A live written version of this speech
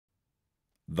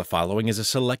The following is a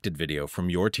selected video from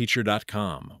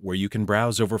yourteacher.com, where you can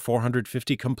browse over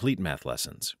 450 complete math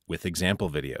lessons with example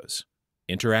videos,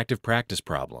 interactive practice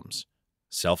problems,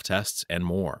 self-tests, and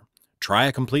more. Try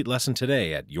a complete lesson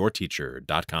today at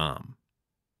yourteacher.com.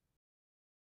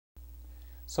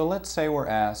 So let's say we're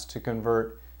asked to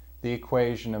convert the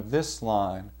equation of this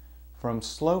line from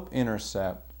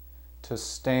slope-intercept to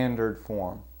standard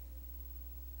form.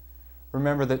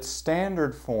 Remember that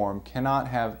standard form cannot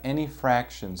have any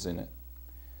fractions in it.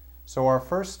 So our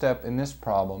first step in this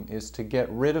problem is to get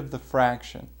rid of the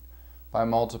fraction by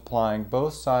multiplying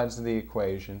both sides of the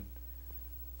equation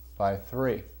by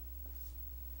 3.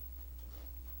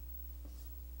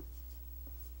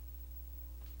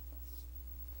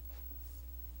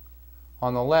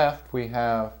 On the left we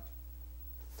have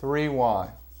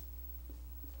 3y.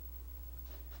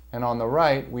 And on the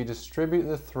right we distribute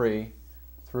the 3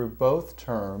 through both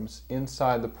terms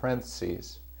inside the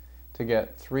parentheses to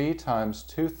get 3 times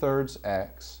 2/3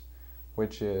 x,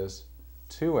 which is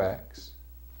 2x,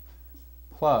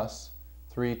 plus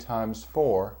 3 times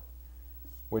 4,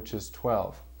 which is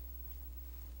 12.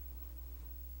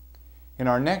 In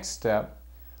our next step,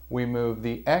 we move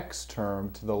the x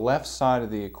term to the left side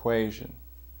of the equation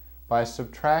by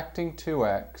subtracting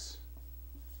 2x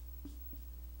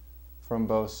from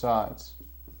both sides.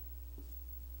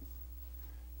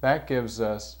 That gives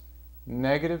us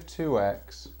negative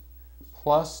 2x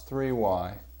plus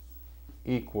 3y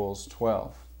equals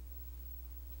 12.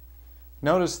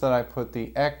 Notice that I put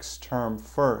the x term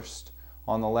first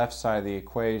on the left side of the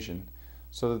equation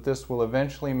so that this will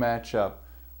eventually match up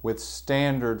with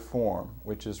standard form,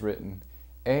 which is written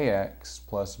ax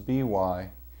plus by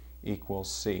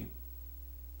equals c.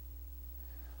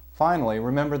 Finally,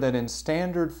 remember that in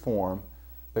standard form,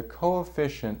 the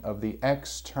coefficient of the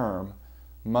x term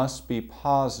must be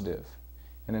positive,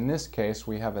 and in this case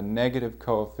we have a negative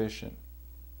coefficient.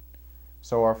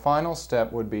 So our final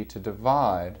step would be to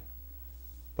divide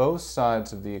both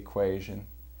sides of the equation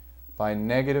by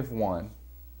 -1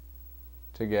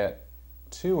 to get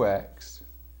 2x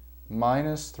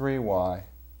minus 3y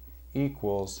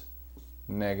equals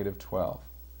 -12.